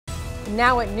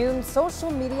Now at noon,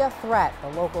 social media threat. The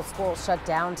local school shut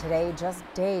down today, just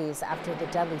days after the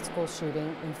deadly school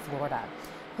shooting in Florida.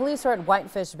 Police are at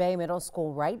Whitefish Bay Middle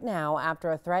School right now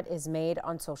after a threat is made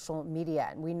on social media.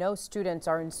 And we know students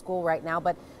are in school right now,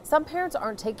 but some parents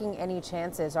aren't taking any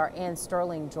chances. Our Ann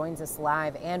Sterling joins us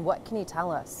live. Ann, what can you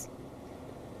tell us?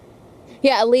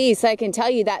 Yeah, Elise, I can tell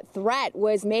you that threat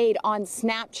was made on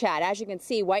Snapchat. As you can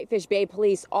see, Whitefish Bay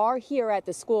police are here at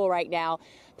the school right now.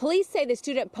 Police say the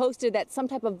student posted that some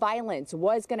type of violence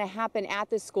was going to happen at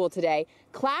the school today.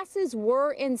 Classes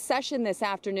were in session this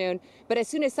afternoon, but as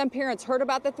soon as some parents heard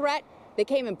about the threat, they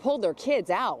came and pulled their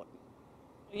kids out.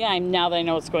 Yeah, now that I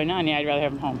know what's going on, yeah, I'd rather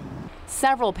have them home.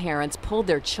 Several parents pulled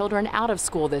their children out of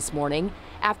school this morning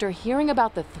after hearing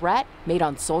about the threat made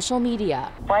on social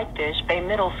media. Whitefish Bay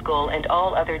Middle School and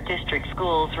all other district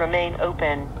schools remain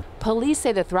open. Police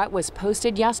say the threat was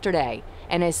posted yesterday,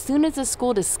 and as soon as the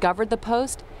school discovered the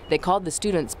post, they called the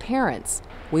student's parents.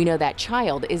 We know that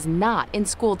child is not in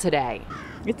school today.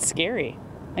 It's scary.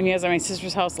 I mean, I was at my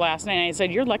sister's house last night and I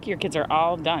said, you're lucky your kids are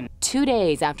all done. 2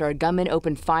 days after a gunman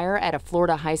opened fire at a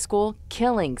Florida high school,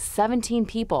 killing 17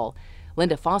 people,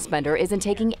 Linda Fossbender isn't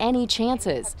taking any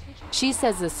chances. She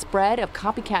says the spread of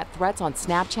copycat threats on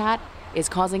Snapchat is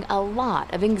causing a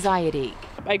lot of anxiety.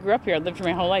 I grew up here, I lived here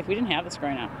my whole life. We didn't have this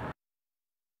growing up.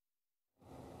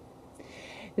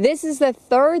 This is the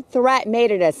third threat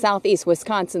made at a southeast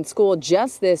Wisconsin school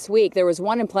just this week. There was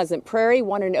one in Pleasant Prairie,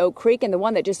 one in Oak Creek, and the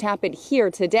one that just happened here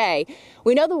today.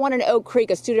 We know the one in Oak Creek,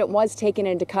 a student was taken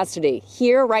into custody.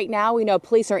 Here right now, we know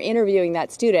police are interviewing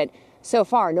that student. So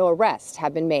far, no arrests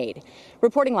have been made.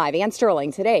 Reporting live, Ann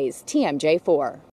Sterling, today's TMJ4.